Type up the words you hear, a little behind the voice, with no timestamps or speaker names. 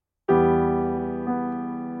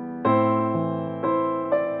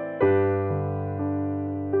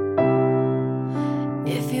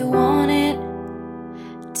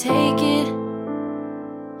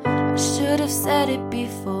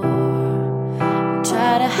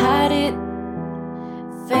hide it,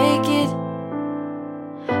 fake it.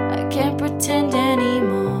 I can't pretend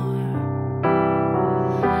anymore.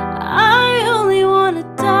 I only wanna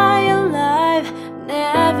die alive,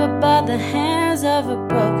 never by the hands of a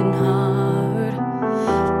broken heart.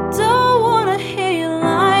 Don't wanna hear you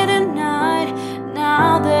lie tonight,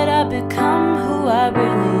 now that I've become who I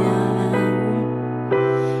really am.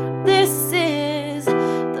 This is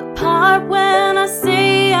the part when I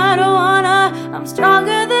say I don't wanna, I'm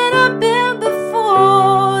stronger than I've been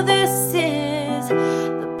before. This is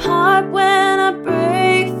the part when I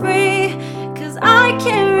break free, 'cause I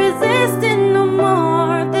can't resist it no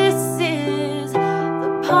more. This is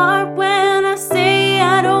the part when I say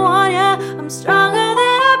I don't want ya, I'm stronger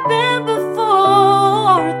than I've been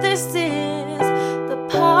before. This is the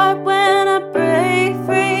part when I break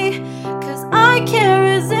free, 'cause I can't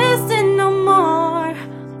resist it no more.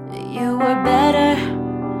 You were better,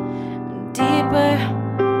 deeper,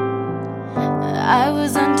 I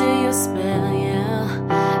was under your spell, yeah,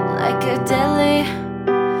 like a deadly